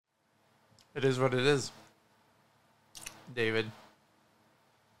It is what it is, David.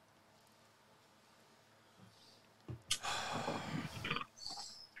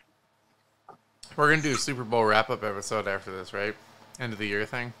 We're going to do a Super Bowl wrap-up episode after this, right? End of the year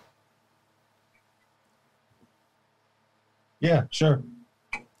thing. Yeah, sure.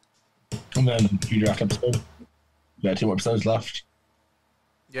 And then the draft episode. We got 2 more episodes left.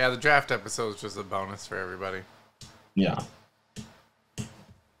 Yeah, the draft episode is just a bonus for everybody. Yeah.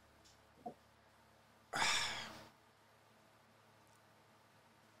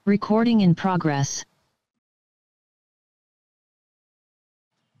 Recording in progress.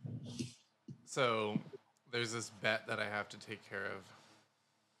 So, there's this bet that I have to take care of.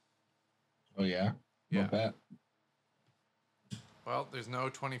 Oh, yeah? Yeah. What bet? Well, there's no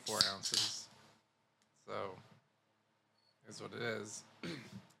 24 ounces. So, here's what it is.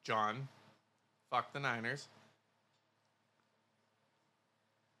 John, fuck the Niners.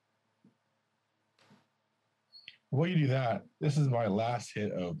 Before you do that, this is my last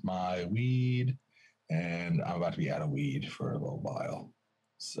hit of my weed, and I'm about to be out of weed for a little while.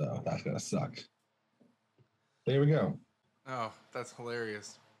 So that's going to suck. There we go. Oh, that's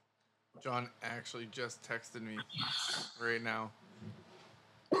hilarious. John actually just texted me right now.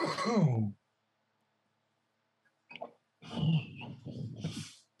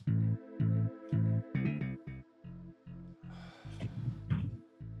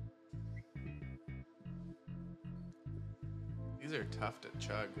 These are tough to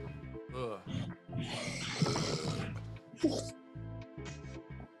chug. Ugh.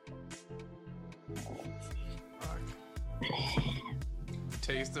 Fuck. The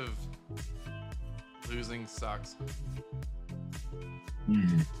taste of losing sucks.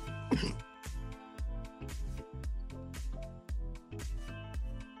 Mm.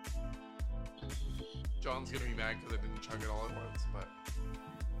 John's gonna be mad because I didn't chug it all at once, but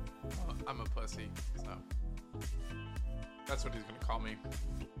I'm a pussy, so that's what he's gonna call me.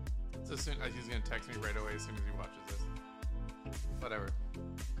 So soon as he's gonna text me right away as soon as he watches this. Whatever.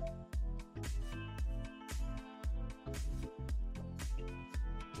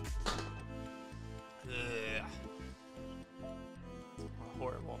 Ugh.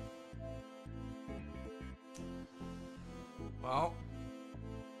 Horrible.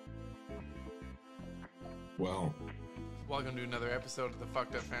 Well, welcome to another episode of the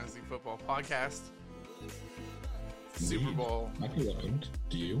Fucked Up Fantasy Football Podcast. Super Bowl. I feel welcomed.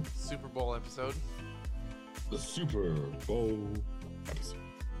 Do you? Super Bowl episode. The Super Bowl episode.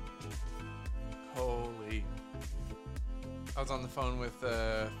 Holy. I was on the phone with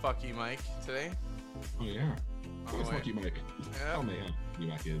Fuck You Mike today. Oh, yeah. Who's way. Fuck You Mike? Yeah. Tell me how you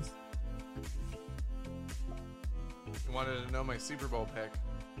Mike is. He wanted to know my Super Bowl pick.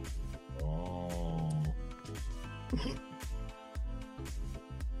 Oh.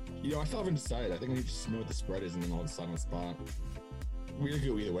 You know, I still haven't decided. I think I need to just know what the spread is and then I'll decide on the spot. We're gonna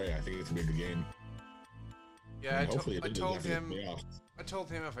go either way. I think it's gonna be a good game. Yeah, And hopefully I it told doesn't have him. to be playoffs. I told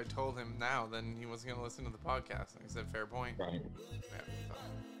him if I told him now, then he wasn't gonna listen to the podcast. And he said, "Fair point." Right. Yeah, so.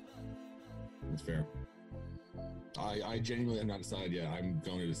 That's fair. I genuinely have not decided yet. I'm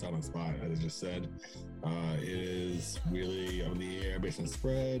going to decide on the spot, as I just said. It is really up in the air based on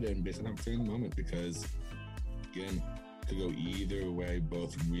spread and based on how I'm feeling in the moment because, again, could go either way.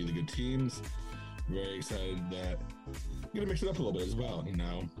 Both really good teams. Very excited that I'm going to mix it up a little bit as well. You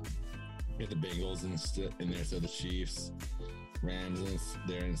know, get the Bengals in there instead of the Chiefs. Rams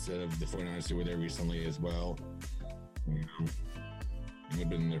there instead of the 49ers who were there recently as well. You know, they've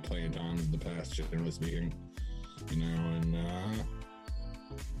been in their playing time in the past, generally speaking. You know, and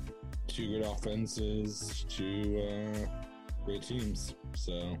two good offenses, two great teams.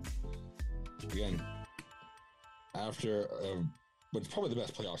 So, again, after what's probably the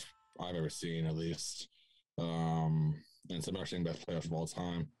best playoffs I've ever seen, at least, and some are saying best playoffs of all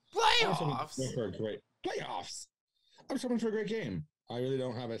time. Playoffs. For a great playoffs. I'm just hoping for a great game. I really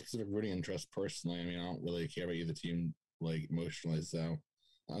don't have a specific rooting interest personally. I mean, I don't really care about either team like emotionally. So,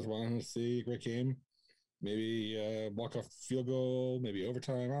 I was wanting to see a great game. Maybe walk-off field goal, maybe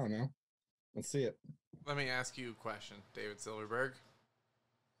overtime. I don't know. Let's see it. Let me ask you a question, David Silverberg.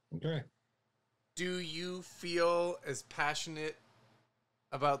 Okay. Do you feel as passionate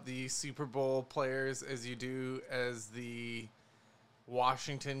about the Super Bowl players as you do as the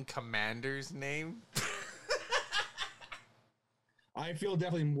Washington Commanders name? I feel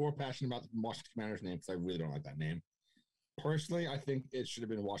definitely more passionate about the Washington Commanders name because I really don't like that name. Personally, I think it should have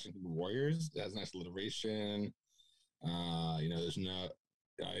been Washington Warriors. It has nice alliteration. You know, there's no,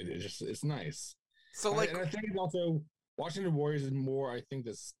 it's nice. So, like, and I think it's also Washington Warriors is more, I think,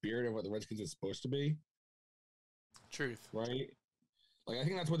 the spirit of what the Redskins is supposed to be. Truth. Right? Like, I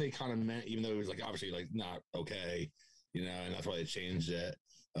think that's what they kind of meant, even though it was like obviously like not okay, and that's why they changed it.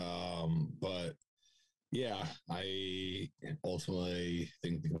 But yeah, I ultimately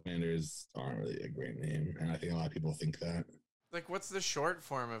think the Commanders aren't really a great name, and I think a lot of people think that. Like, what's the short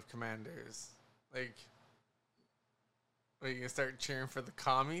form of Commanders? Like, are you gonna start cheering for the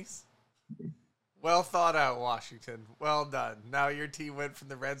commies? Well thought out, Washington. Well done. Now your team went from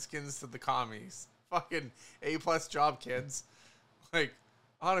the Redskins to the commies. Fucking A+ job, kids. Like,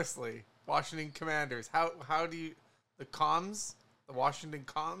 honestly, Washington Commanders. How do you the the Washington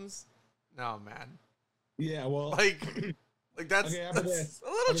comms? No, man. Yeah, well, like that's, okay, that's a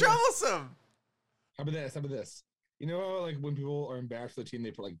little troublesome. How about this? How about this? You know how, like, when people are embarrassed for the team,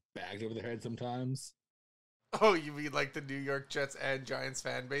 they put like bags over their head sometimes. Oh, you mean like the New York Jets and Giants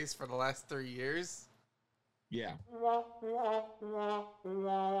fan base for the last 3 years? Yeah.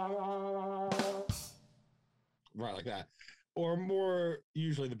 Right, like that. Or more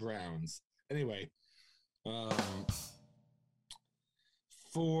usually the Browns. Anyway,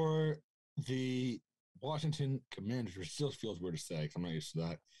 for the Washington Commanders, which still feels weird to say because I'm not used to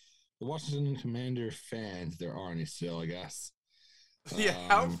that. The Washington Commander fans, there are any still, I guess. Yeah,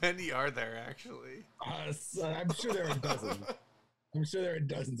 how many are there actually? I'm sure there are dozens. I'm sure there are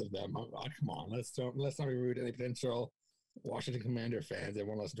dozens of them. Come on, let's not be rude to any potential Washington Commander fans.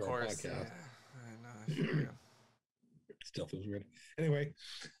 Everyone listen to our podcast. Yeah, I know. Still feels weird. Anyway,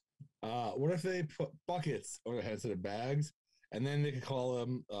 what if they put buckets on their heads instead of bags, and then they could call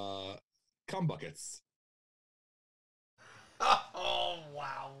them cum buckets? Oh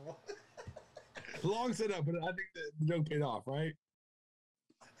wow! Long set up, but I think the joke paid off, right?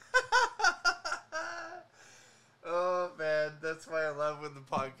 Oh man, that's why I love when the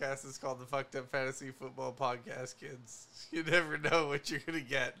podcast is called the Fucked Up Fantasy Football Podcast, kids. You never know what you're gonna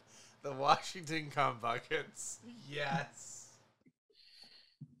get. The Washington cum buckets. Yes.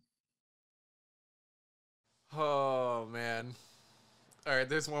 Oh man. All right,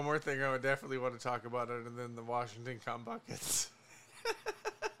 there's one more thing I would definitely want to talk about other than the Washington cum buckets.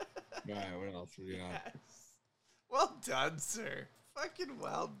 All right, what else we got? Yes. Well done, sir. Fucking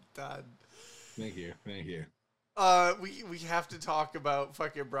well done. Thank you. We have to talk about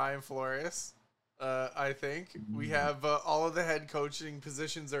fucking Brian Flores. I think we have all of the head coaching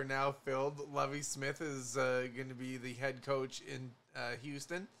positions are now filled. Lovie Smith is going to be the head coach in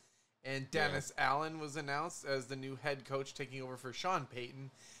Houston, and Dennis Allen was announced as the new head coach, taking over for Sean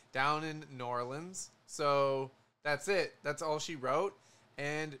Payton down in New Orleans. So that's it. That's all she wrote.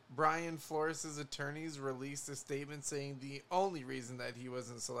 And Brian Flores' attorneys released a statement saying the only reason that he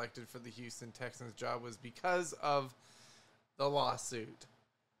wasn't selected for the Houston Texans job was because of the lawsuit.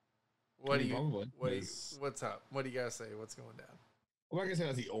 What's up? What do you guys say? What's going down? I'm not gonna say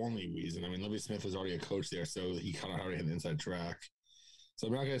that's the only reason. I mean, Lovie Smith was already a coach there, so he kind of already had the inside track. So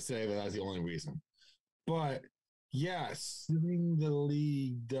I'm not gonna say that that's the only reason. But yes, suing the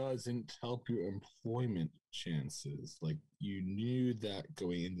league doesn't help your employment chances. Like, you knew that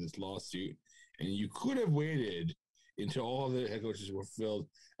going into this lawsuit, and you could have waited until all the head coaches were filled,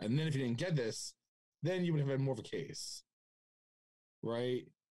 and then if you didn't get this, then you would have had more of a case, right?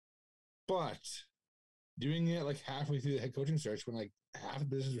 But doing it like halfway through the head coaching search, when like half the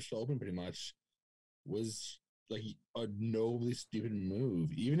business was still open, pretty much, was like a nobly stupid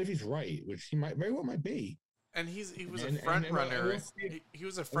move. Even if he's right, which he very well might be. And he was a front runner. He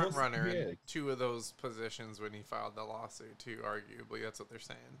was a front runner in two of those positions when he filed the lawsuit too. Arguably, that's what they're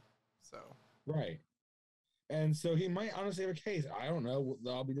saying. So right, and so he might honestly have a case. I don't know.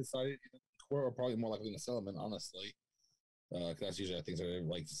 That'll be decided in court, or probably more likely in a settlement. Honestly, because that's usually things that I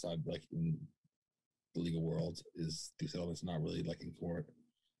like decide like in the legal world is the settlements, not really like in court.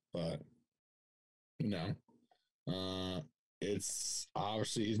 But it's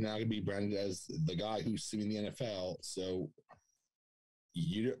obviously he's now going to be branded as the guy who's suing the NFL. So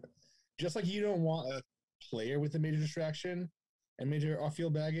you don't want a player with a major distraction and major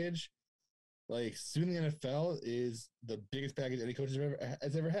off-field baggage. Like, suing the NFL is the biggest baggage any coach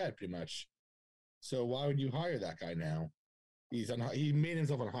has ever had, pretty much. So why would you hire that guy now? He made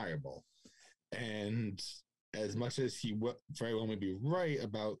himself unhireable, and as much as he very well may be right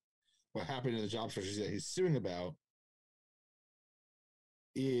about what happened in the job searches that he's suing about,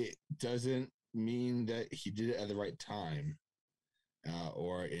 it doesn't mean that he did it at the right time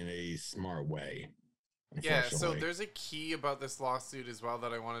or in a smart way. Yeah, so there's a key about this lawsuit as well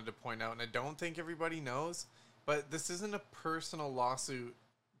that I wanted to point out, and I don't think everybody knows, but this isn't a personal lawsuit,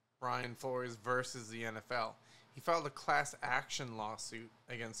 Brian Flores versus the NFL. He filed a class action lawsuit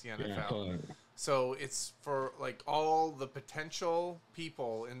against the NFL. Yeah, so it's for like all the potential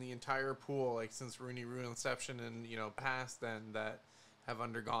people in the entire pool, like since Rooney Rule inception and past then, that have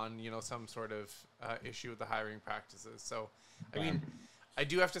undergone, some sort of issue with the hiring practices. So, I mean, I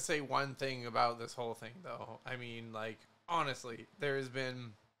do have to say one thing about this whole thing, though. I mean, like, honestly, there has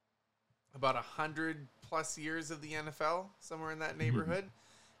been about 100+ years of the NFL, somewhere in that neighborhood,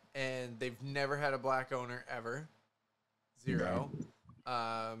 and they've never had a black owner ever. 0.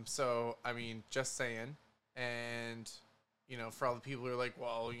 So, I mean, just saying. And, for all the people who are like,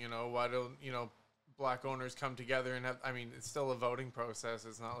 well, why don't, black owners come together and have, I mean, it's still a voting process.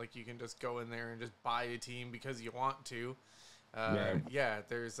 It's not like you can just go in there and just buy a team because you want to. Yeah,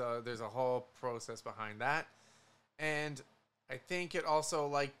 there's a whole process behind that. And I think it also,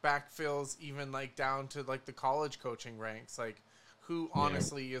 like, backfills even, like, down to, like, the college coaching ranks. Like, who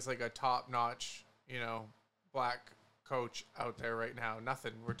honestly is, like, a top-notch, black coach out there right now?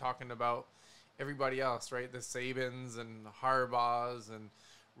 Nothing. We're talking about everybody else, right? The Sabans and Harbaughs and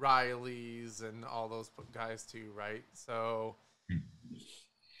Rileys and all those guys too, right? So,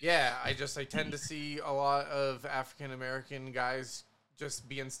 yeah, I tend to see a lot of African-American guys just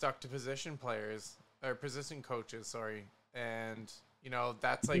being stuck to position players, or position coaches, sorry. And,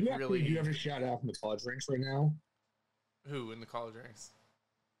 that's like really... Do you have to shout out from the college ranks right now? Who in the college ranks?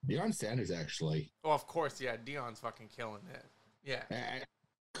 Deion Sanders, actually. Oh, of course, yeah. Deion's fucking killing it. Yeah.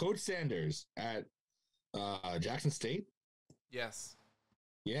 Coach Sanders at Jackson State? Yes.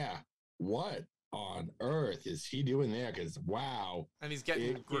 Yeah. What on earth is he doing there? Because, wow. And he's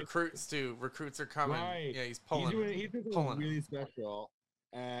getting recruits, too. Recruits are coming. Right. Yeah, he's pulling. He's doing really special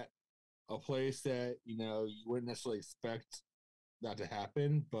at a place that, you wouldn't necessarily expect that to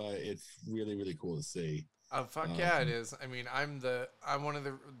happen, but it's really, really cool to see. Oh, fuck yeah, it is. I mean, I'm one of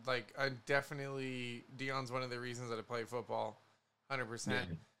the, like, Deion's one of the reasons that I play football. 100%. Yeah.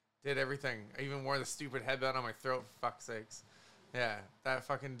 Did everything. I even wore the stupid headband on my throat, for fuck's sakes. Yeah, that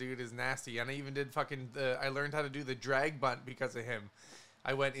fucking dude is nasty. And I even did I learned how to do the drag bunt because of him.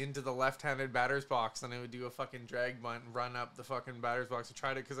 I went into the left-handed batter's box and I would do a fucking drag bunt and run up the fucking batter's box. I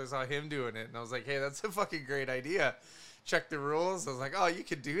tried it because I saw him doing it. And I was like, hey, that's a fucking great idea. Check the rules. I was like, oh, you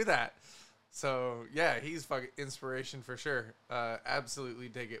could do that. So, yeah, he's fucking inspiration for sure. Absolutely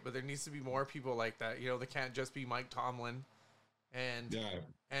dig it. But there needs to be more people like that. They can't just be Mike Tomlin.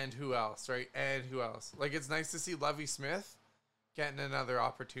 And who else, right? And who else? Like, it's nice to see Lovie Smith getting another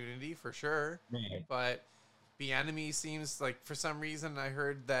opportunity for sure. Right. But Bieniemy seems like, for some reason, I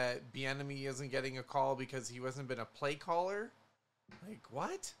heard that Bieniemy isn't getting a call because he wasn't been a play caller. Like,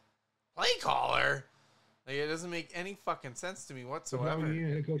 what? Play caller? Like, it doesn't make any fucking sense to me whatsoever. He's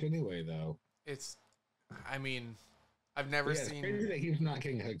not a coach anyway, though. I mean, I've never seen... It's crazy that he's not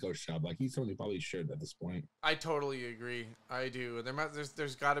getting a head coach job. Like, he's somebody probably should at this point. I totally agree. I do.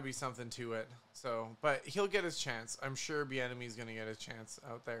 There's got to be something to it. So, but he'll get his chance. I'm sure Bieniemy's going to get his chance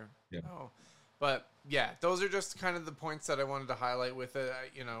out there. Yeah. Oh, but yeah, those are just kind of the points that I wanted to highlight with it.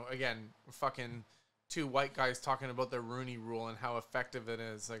 Again, fucking two white guys talking about the Rooney Rule and how effective it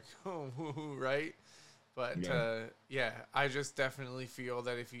is. Like, right? But yeah, I just definitely feel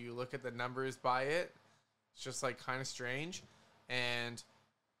that if you look at the numbers by it, it's just like kind of strange. And,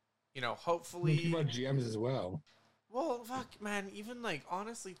 hopefully... Think about GMs as well. Well, fuck, man, even like,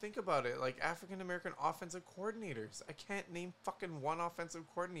 honestly, think about it. Like, African-American offensive coordinators. I can't name fucking one offensive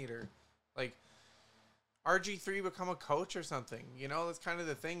coordinator. Like, RG3 become a coach or something. That's kind of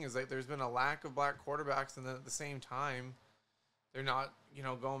the thing, is like there's been a lack of black quarterbacks, and then at the same time, they're not,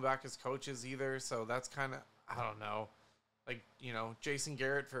 going back as coaches either. So that's kind of, I don't know. Like, Jason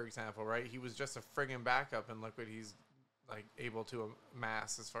Garrett, for example, right? He was just a friggin' backup, and look what he's, like, able to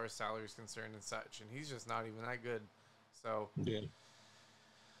amass as far as salary is concerned and such. And he's just not even that good. So, yeah.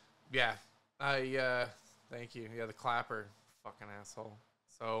 Thank you. Yeah, the clapper. Fucking asshole.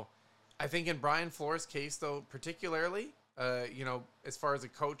 So, I think in Brian Flores' case, though, particularly, as far as a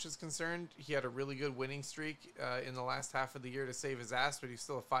coach is concerned, he had a really good winning streak in the last half of the year to save his ass, but he's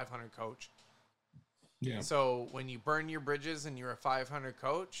still a 500 coach. Yeah. So when you burn your bridges and you're a 500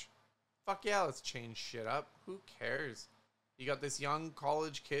 coach, fuck yeah, let's change shit up. Who cares? You got this young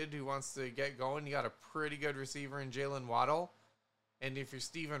college kid who wants to get going. You got a pretty good receiver in Jalen Waddle. And if you're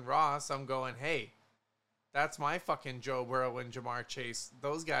Stephen Ross, I'm going, hey, that's my fucking Joe Burrow and Jamar Chase.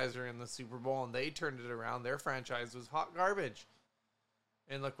 Those guys are in the Super Bowl, and they turned it around. Their franchise was hot garbage.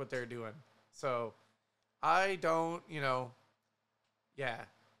 And look what they're doing. So, I don't, yeah.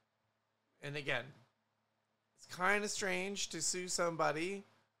 And again, it's kind of strange to sue somebody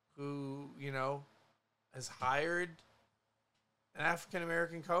who, has hired an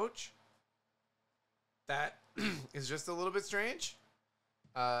African-American coach. That is just a little bit strange.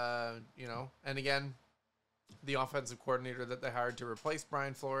 And again, the offensive coordinator that they hired to replace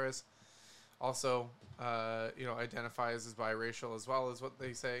Brian Flores also, identifies as biracial as well, as what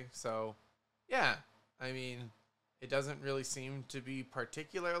they say. So, yeah, I mean, it doesn't really seem to be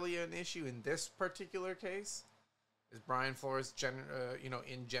particularly an issue in this particular case. Is Brian Flores,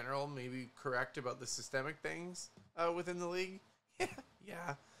 in general, maybe correct about the systemic things within the league?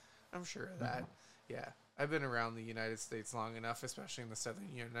 Yeah, I'm sure of that. Yeah, I've been around the United States long enough, especially in the southern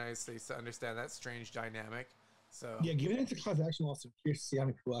United States, to understand that strange dynamic. So yeah, given it's a class action lawsuit, I'm curious to see how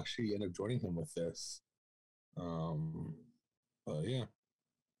many people actually end up joining him with this. Yeah.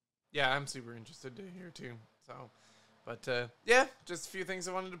 Yeah, I'm super interested to hear too. So, but yeah, just a few things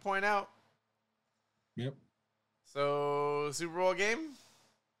I wanted to point out. Yep. So, Super Bowl game?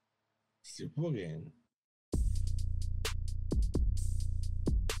 Super Bowl game.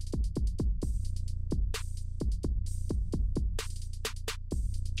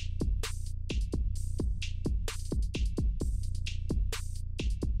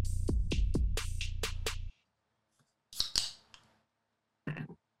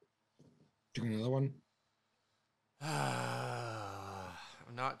 Doing another one?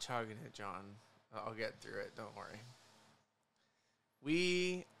 I'm not chugging it, John. I'll get through it. Don't worry.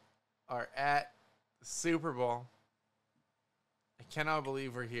 We are at the Super Bowl. I cannot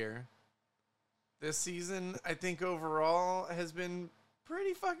believe we're here. This season, I think overall has been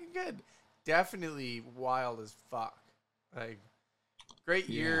pretty fucking good. Definitely wild as fuck. Like, great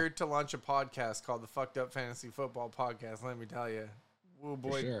year to launch a podcast called the Fucked Up Fantasy Football Podcast, let me tell you. Oh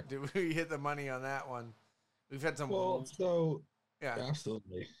boy, sure. Did we hit the money on that one. We've had some... Yeah,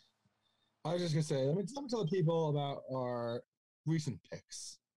 absolutely. I was just going to say, let me tell the people about our recent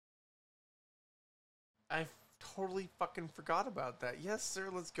picks. I totally fucking forgot about that. Yes, sir.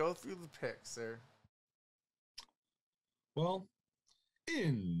 Let's go through the picks, sir. Well,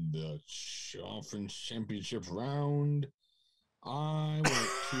 in the conference championship round, I went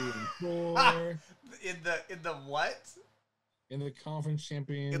 2-4. In the what? In the conference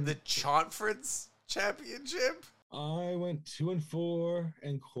champion. In the conference championship? I went 2-4,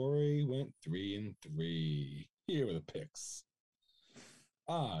 and Corey went 3-3. Here are the picks.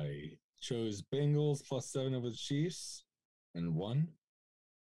 I chose Bengals +7 over the Chiefs and won.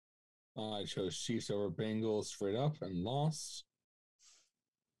 I chose Chiefs over Bengals straight up and lost.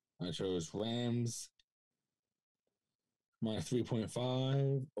 I chose Rams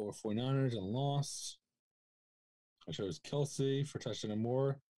 -3.5 over 49ers and lost. I chose Kelsey for touchdown and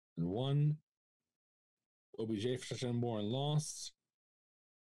more and won. OBJ for touchdown and more and lost.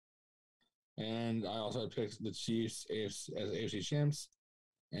 And I also had picked the Chiefs as AFC champs,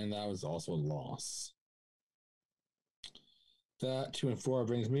 and that was also a loss. That 2-4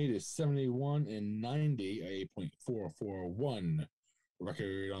 brings me to 71-90, a .441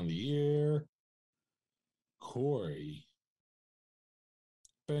 record on the year. Corey.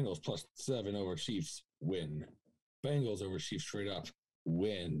 Bengals +7 over Chiefs, win. Bengals over Chiefs straight up,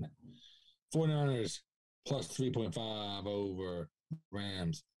 win. 49ers +3.5 over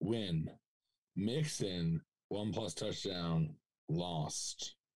Rams, win. Mixon, 1+ touchdown,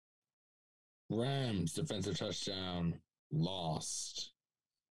 lost. Rams defensive touchdown, lost.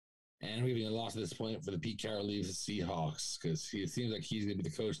 And we've even lost at this point for the Pete Carroll leaves the Seahawks because it seems like he's going to be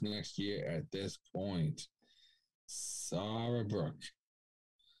the coach next year at this point. Sarah Brooke.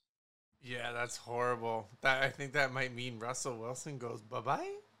 Yeah, that's horrible. I think that might mean Russell Wilson goes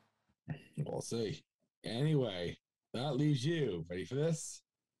bye-bye. We'll see. Anyway, that leaves you. Ready for this?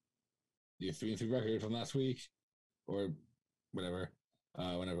 Your 3-3 record from last week, or whatever,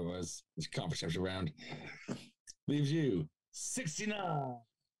 whenever it was, this conference championship round, leaves you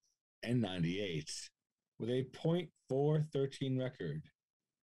 69-98 with a .413 record.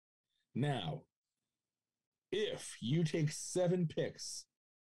 Now, if you take 7 picks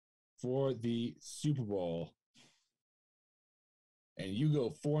for the Super Bowl and you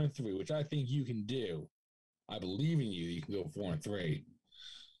go 4-3, which I think you can do, I believe in you. You can go 4-3.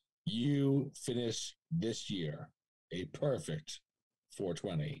 You finish this year a perfect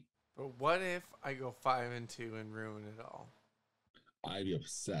 420. But what if I go 5-2 and ruin it all? I'd be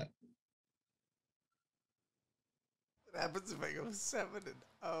upset. What happens if I go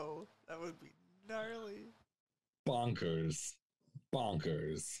 7-0? That would be gnarly. Bonkers.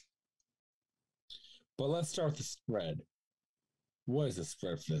 But let's start with the spread. What is the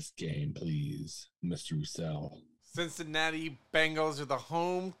spread for this game, please, Mr. Roussel? Cincinnati Bengals are the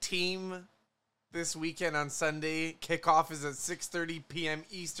home team this weekend on Sunday. Kickoff is at 6:30 p.m.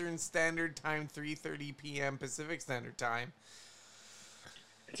 Eastern Standard Time, 3:30 p.m. Pacific Standard Time.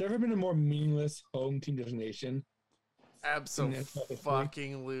 Has there ever been a more meaningless home team designation?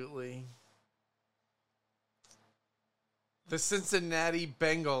 Absolutely. The Cincinnati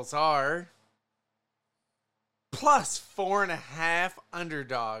Bengals are plus 4.5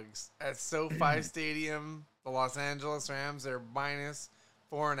 underdogs at SoFi Stadium. The Los Angeles Rams are minus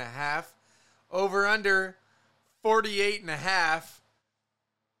 4.5. Over under 48.5.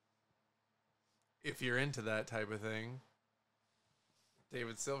 If you're into that type of thing.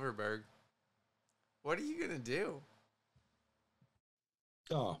 David Silverberg, what are you going to do?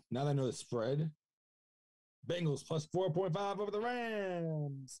 Oh, now that I know the spread. Bengals plus 4.5 over the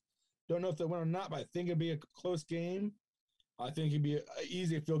Rams. Don't know if they win or not, but I think it'd be a close game. I think it'd be an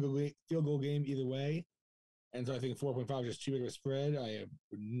easy field goal game either way. And so I think 4.5 is just too big of a spread. I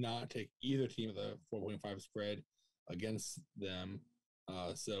would not take either team with a 4.5 spread against them.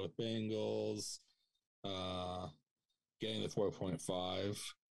 So with Bengals getting the 4.5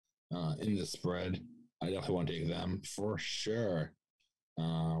 in the spread, I definitely want to take them for sure.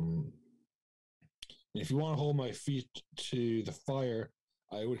 If you want to hold my feet to the fire,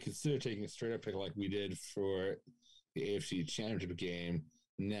 I would consider taking a straight up pick like we did for the AFC Championship game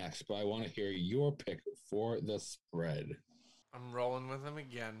next. But I want to hear your pick for the spread. I'm rolling with them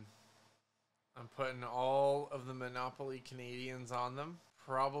again. I'm putting all of the Monopoly Canadians on them.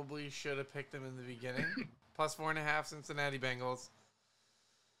 Probably should have picked them in the beginning. Plus 4.5 Cincinnati Bengals.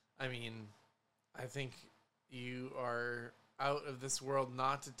 I mean, I think you are out of this world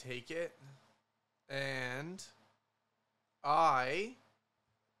not to take it. And I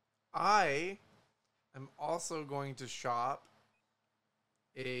am also going to shop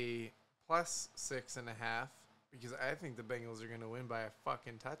a plus 6.5 because I think the Bengals are going to win by a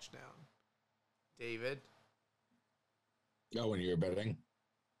fucking touchdown. David? Oh, when you're betting?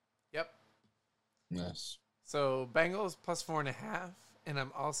 Yep. Yes. So Bengals plus 4.5, and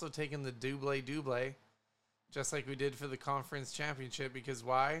I'm also taking the double, just like we did for the conference championship, because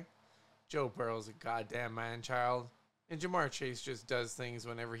why? Joe Burrow's a goddamn man-child, and Jamar Chase just does things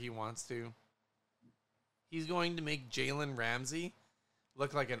whenever he wants to. He's going to make Jalen Ramsey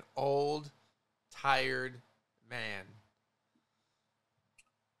look like an old, tired man.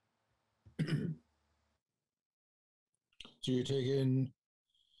 So you're taking,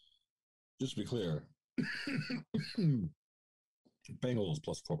 just to be clear, Bengals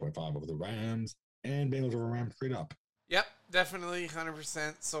plus 4.5 over the Rams, and Bengals over Rams straight up. Yep, definitely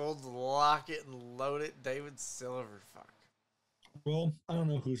 100% sold. Lock it and load it. David Silverfuck. Well, I don't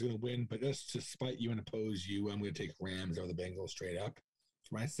know who's going to win, but just to spite you and oppose you, I'm going to take Rams over the Bengals straight up.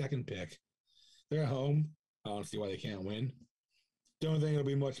 For my second pick, they're at home. I don't see why they can't win. Don't think it'll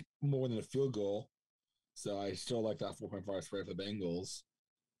be much more than a field goal. So I still like that 4.5 spread for the Bengals.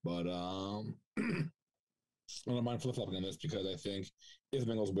 But I don't mind flip-flopping on this because I think if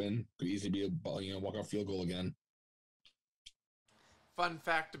the Bengals win, could easily be a walk-off field goal again. Fun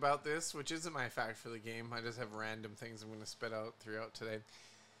fact about this, which isn't my fact for the game. I just have random things I'm going to spit out throughout today.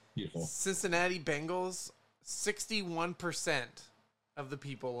 Beautiful. Cincinnati Bengals, 61% of the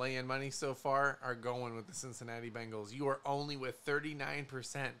people laying money so far are going with the Cincinnati Bengals. You are only with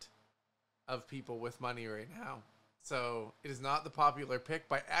 39% of people with money right now. So it is not the popular pick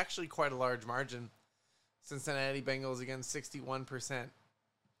by actually quite a large margin. Cincinnati Bengals, again, 61%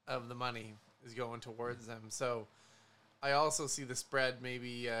 of the money is going towards them. So I also see the spread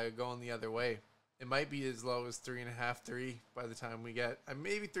maybe going the other way. It might be as low as 3.5, 3 by the time we get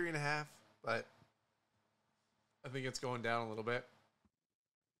maybe 3.5, but I think it's going down a little bit.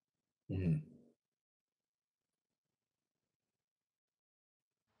 Mm-hmm.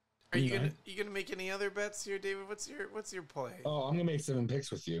 Are you gonna make any other bets here, David? What's your play? Oh, I'm gonna make 7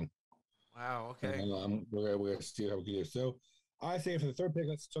 picks with you. Wow. Okay. And, we're gonna see how we can do. So I say for the third pick,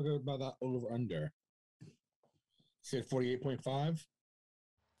 let's talk about that over under. Say 48.5.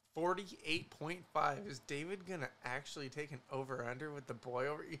 48.5. Is David gonna actually take an over under with the boy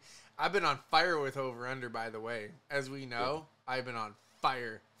over? I've been on fire with over under, by the way. As we know, I've been on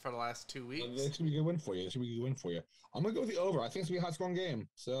fire for the last 2 weeks. This should be a good win for you. I'm gonna go with the over. I think it's gonna be a high scoring game.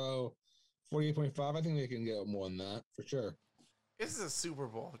 So 48.5. I think they can get more than that for sure. This is a Super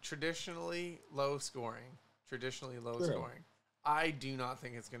Bowl. Traditionally low scoring. True. Scoring. I do not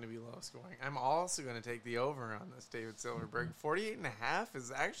think it's going to be low scoring. I'm also going to take the over on this, David Silverberg. 48.5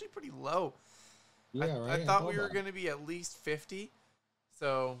 is actually pretty low. Yeah, right. I thought we were going to be at least 50.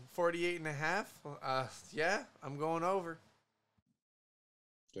 So 48.5. Yeah, I'm going over.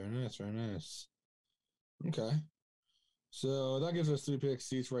 Very nice. Okay. So that gives us 3 pick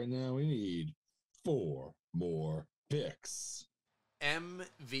seats right now. We need 4 more picks.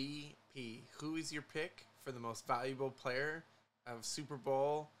 MVP. Who is your pick for the most valuable player of Super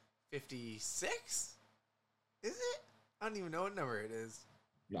Bowl 56? Is it? I don't even know what number it is.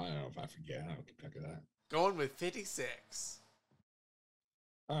 I don't know if I forget. I don't keep track of that. Going with 56.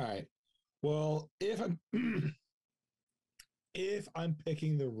 All right. Well, if I'm if I'm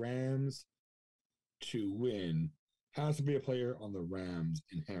picking the Rams to win, has to be a player on the Rams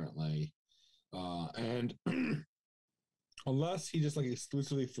inherently. And unless he just like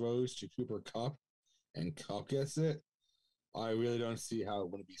exclusively throws to Cooper Kupp and Kupp gets it, I really don't see how it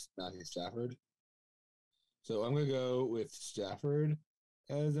wouldn't be Matthew Stafford. So I'm gonna go with Stafford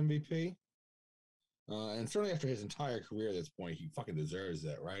as MVP. And certainly after his entire career at this point, he fucking deserves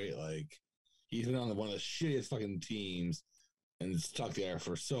it, right? Like he's been on one of the shittiest fucking teams and stuck there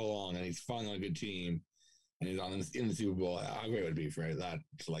for so long, and he's finally on a good team, and he's in the Super Bowl. How great would it be for that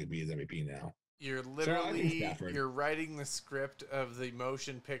to like be his MVP now? You're literally you're writing the script of the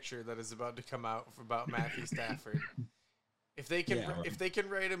motion picture that is about to come out about Matthew Stafford. If they can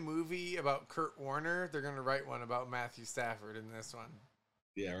write a movie about Kurt Warner, they're gonna write one about Matthew Stafford in this one.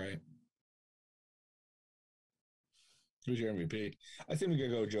 Yeah, right. Who's your MVP? I think we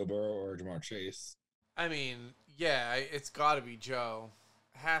could go Joe Burrow or Jamar Chase. I mean, yeah, it's got to be Joe.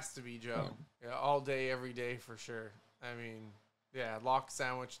 It has to be Joe. Yeah, all day, every day for sure. I mean, yeah, lock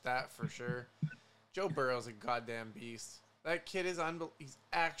sandwich that for sure. Joe Burrow's a goddamn beast. That kid is he's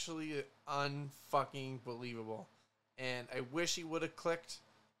actually unfucking believable. And I wish he would have clicked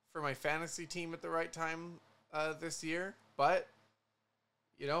for my fantasy team at the right time this year. But,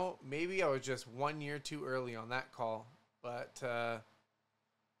 you know, maybe I was just 1 year too early on that call. But,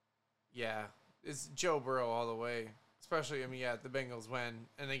 yeah, it's Joe Burrow all the way. Especially, I mean, yeah, the Bengals win.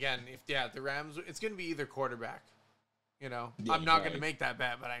 And again, the Rams, it's going to be either quarterback. You know, yeah, I'm not going to make that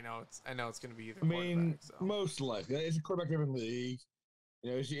bet, but I know it's going to be either quarterback. So. Most likely. It's a quarterback-driven league.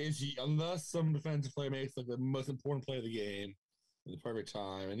 You know, unless some defensive player makes like the most important play of the game at the perfect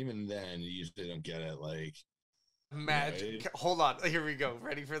time, and even then, you usually don't get it. Like, magic. Hold on, here we go.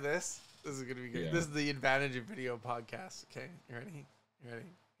 Ready for this? This is gonna be good. Yeah. This is the advantage of video podcast. Okay, you ready? You ready?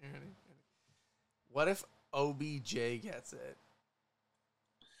 What if OBJ gets it?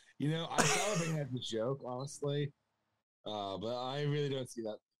 You know, I thought of it as a joke, honestly, but I really don't see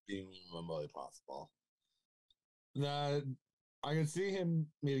that being remotely possible. I can see him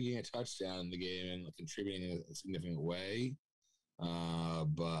maybe getting a touchdown in the game and contributing in a significant way,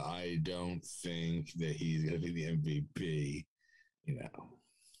 but I don't think that he's going to be the MVP, you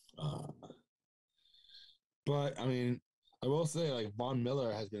know. But, I mean, I will say, like, Von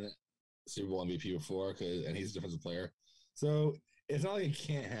Miller has been a Super Bowl MVP before, and he's a defensive player. So it's not like it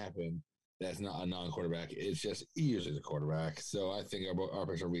can't happen. That's not a non-quarterback. It's just usually the quarterback. So I think our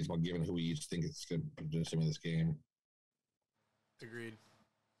picks are reasonable given who we each think is going to win this game. Agreed.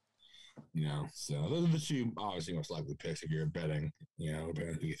 You know, so those are the two obviously most likely picks if you're betting, you know,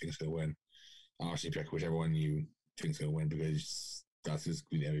 depending on who you think is going to win. Obviously, pick whichever one you think is going to win because that's just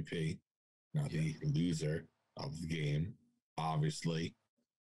going to be the MVP, not the loser of the game, obviously.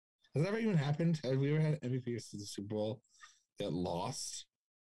 Has that ever even happened? Have we ever had MVPs to the Super Bowl that lost?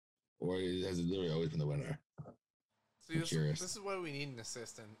 Or has it literally always been the winner? See, this is why we need an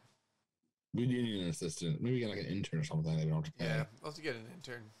assistant. We do need an assistant. Maybe get like an intern or something that we don't have to pay. Yeah, let's get an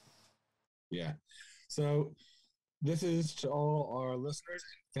intern. Yeah. So this is to all our listeners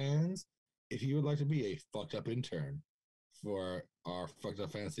and fans. If you would like to be a fucked up intern for our Fucked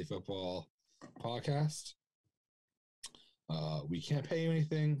Up Fantasy Football podcast, we can't pay you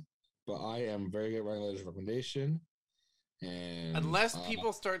anything, but I am very good at writing letters of recommendation. And unless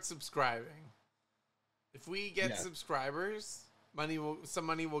people start subscribing. If we get subscribers, some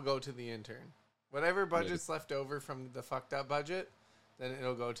money will go to the intern. Whatever budget's left over from the fucked up budget, then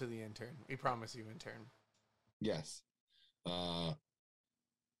it'll go to the intern. We promise you, intern. Yes.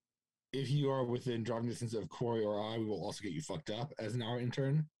 If you are within driving distance of Corey or I, we will also get you fucked up as our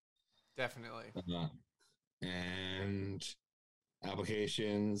intern. Definitely. And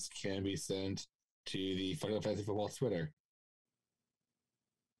applications can be sent to the Fucked Up Fantasy Football Twitter.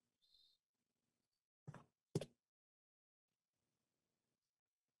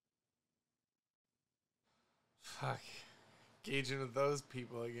 Fuck. Gauging with those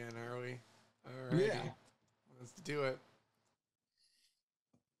people again, are we? Alrighty. Yeah. Let's do it.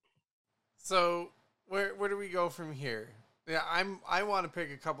 So, where do we go from here? Yeah, I want to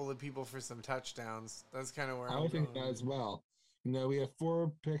pick a couple of people for some touchdowns. That's kind of where I think that as well. You know, we have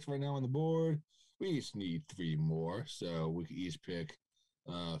 4 picks right now on the board. We each need 3 more, so we can each pick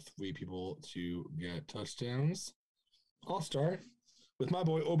 3 people to get touchdowns. I'll start with my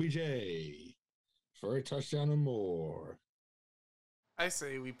boy OBJ for a touchdown or more. I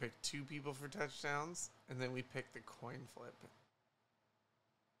say we pick 2 people for touchdowns, and then we pick the coin flip.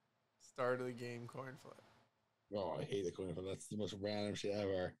 Start of the game coin flip. Oh, I hate the coin flip. That's the most random shit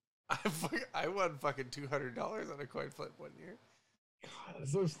ever. I won fucking $200 on a coin flip 1 year. God,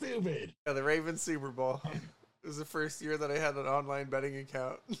 that's so stupid. Yeah, the Ravens Super Bowl. It was the first year that I had an online betting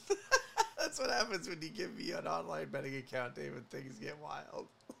account. That's what happens when you give me an online betting account, David. Things get wild.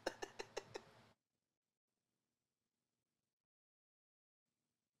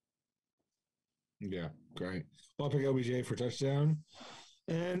 Yeah, great. I'll pick OBJ for touchdown,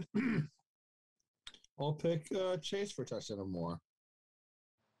 and I'll pick Chase for touchdown or more.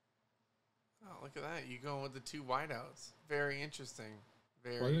 Oh, look at that. You going with the two wideouts. Very interesting.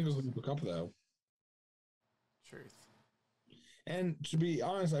 Very Well, I think it was a couple though. Truth. And to be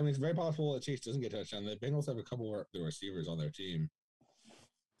honest, I mean, it's very possible that Chase doesn't get a touchdown. The Bengals have a couple of the receivers on their team.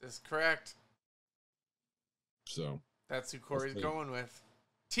 That's correct. So that's who Corey's going with.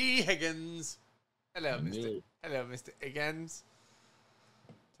 T. Higgins. Hello, Mr. Higgins.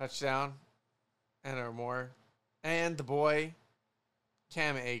 Touchdown. And or more. And the boy,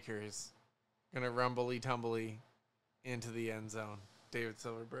 Cam Akers. Gonna rumbly tumbly into the end zone. David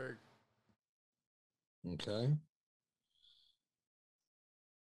Silverberg. Okay.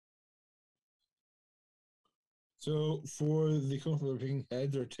 So for the coin flip, picking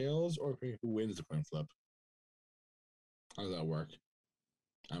heads or tails, or picking who wins the coin flip? How does that work?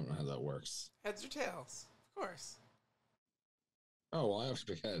 I don't know how that works. Heads or tails? Of course. Oh, well, I have to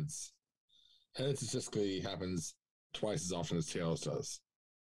pick heads. Heads statistically happens twice as often as tails does.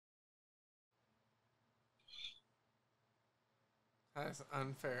 That's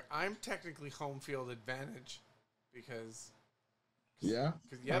unfair. I'm technically home field advantage because... Yeah?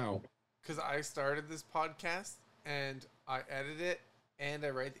 Wow. Because I started this podcast and I edit it and I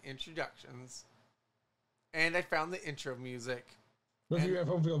write the introductions and I found the intro music. But if you have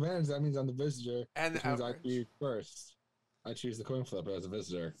home field advantage, that means I'm the visitor. And which means I choose first. I choose the coin flip as a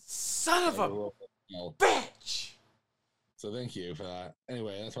visitor. Son of a bitch! So thank you for that.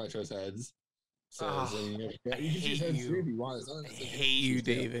 Anyway, that's why I chose heads. So I hate you. I hate you,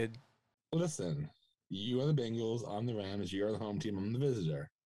 David. Listen, you are the Bengals, I'm the Rams, you are the home team, I'm the visitor.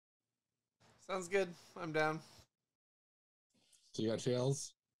 Sounds good. I'm down. So you got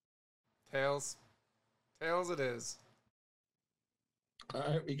tails? Tails. Tails it is. All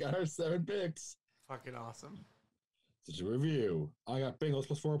right, we got our 7 picks. Fucking awesome. So to review, I got Bengals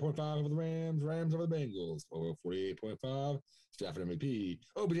plus 4.5 over the Rams, Rams over the Bengals, over 48.5, Stafford MVP,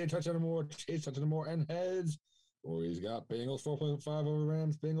 OBJ touchdown or more, Chase touchdown or more, and heads. Corey's got Bengals 4.5 over the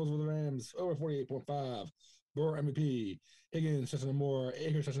Rams, Bengals over the Rams, over 48.5, Burrow MVP, Higgins touchdown or more,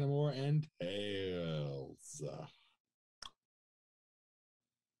 Akers touchdown or more, and tails.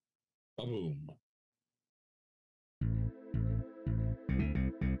 Boom.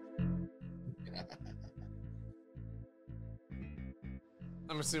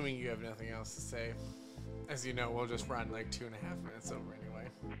 I'm assuming you have nothing else to say. As you know, we'll just run like 2.5 minutes over anyway.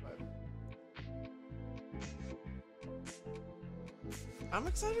 But I'm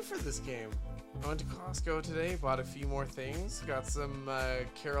excited for this game. I went to Costco today, bought a few more things. Got some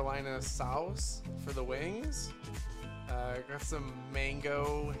Carolina sauce for the wings. Got some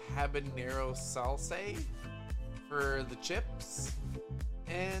mango habanero salsa for the chips.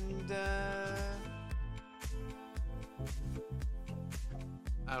 And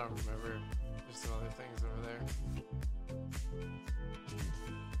I don't remember. There's some other things over there.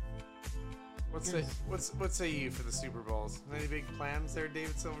 What say you for the Super Bowls? Any big plans there,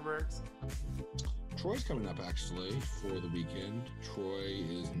 David Silverbergs? Troy's coming up actually for the weekend. Troy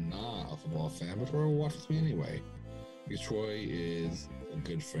is not a football fan, but Troy will watch with me anyway. Because Troy is a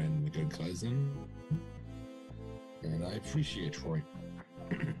good friend, a good cousin, and I appreciate Troy.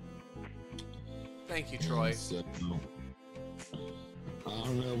 Thank you, Troy. So, I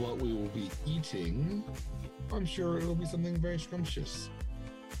don't know what we will be eating. I'm sure it'll be something very scrumptious.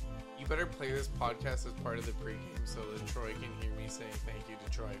 You better play this podcast as part of the pregame so that Troy can hear me saying thank you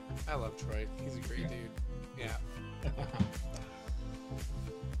to Troy. I love Troy. He's a great dude. Yeah.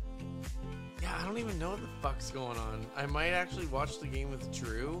 Yeah, I don't even know what the fuck's going on. I might actually watch the game with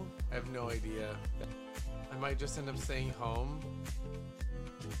Drew. I have no idea. I might just end up staying home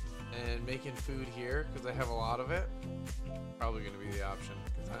and making food here because I have a lot of it. Probably going to be the option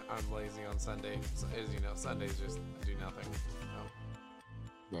because I'm lazy on Sunday. So, as you know, Sundays just I do nothing.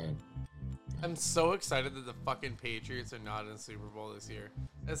 So. Right. I'm so excited that the fucking Patriots are not in the Super Bowl this year.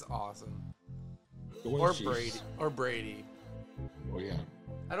 That's awesome. Or Brady. Oh yeah.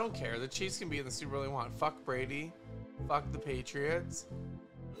 I don't care. The Chiefs can be in the Super Bowl they want. Fuck Brady. Fuck the Patriots.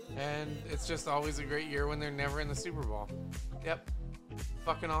 And it's just always a great year when they're never in the Super Bowl. Yep.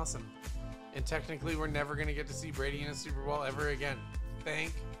 Fucking awesome. And technically we're never going to get to see Brady in a Super Bowl ever again.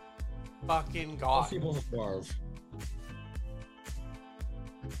 Thank fucking God.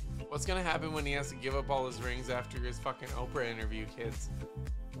 What's going to happen when he has to give up all his rings after his fucking Oprah interview, kids?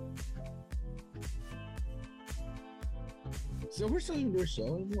 So we're still even doing a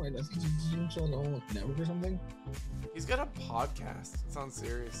show anymore. I think he's on the whole network or something. He's got a podcast. It sounds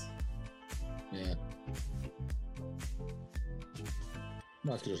serious. Yeah.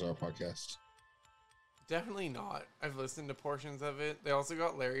 Not as good as our podcast. Definitely not. I've listened to portions of it. They also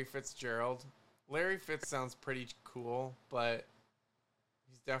got Larry Fitzgerald. Larry Fitz sounds pretty cool, but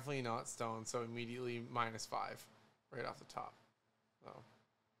he's definitely not stoned, so immediately -5 right off the top. So,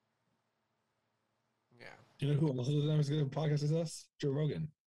 yeah. You know who else is as good at podcast as us? Joe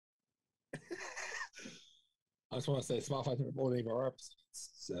Rogan. I just want to say Spotify's never pulled any of our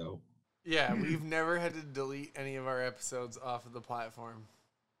episodes, so Yeah, we've never had to delete any of our episodes off of the platform.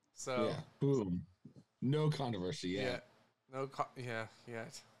 So yeah, boom, no controversy. Yeah, yeah,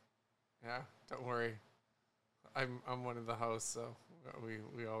 yet. Yeah, don't worry. I'm one of the hosts, so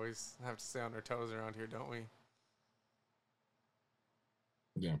we always have to stay on our toes around here, don't we?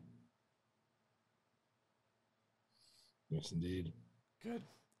 yeah, yes, indeed. Good.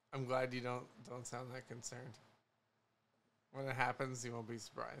 I'm glad you don't sound that concerned. When it happens, you won't be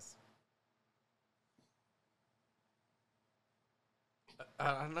surprised.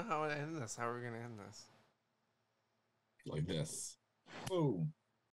 I don't know how to end this. How are we gonna end this? Like this. Boom.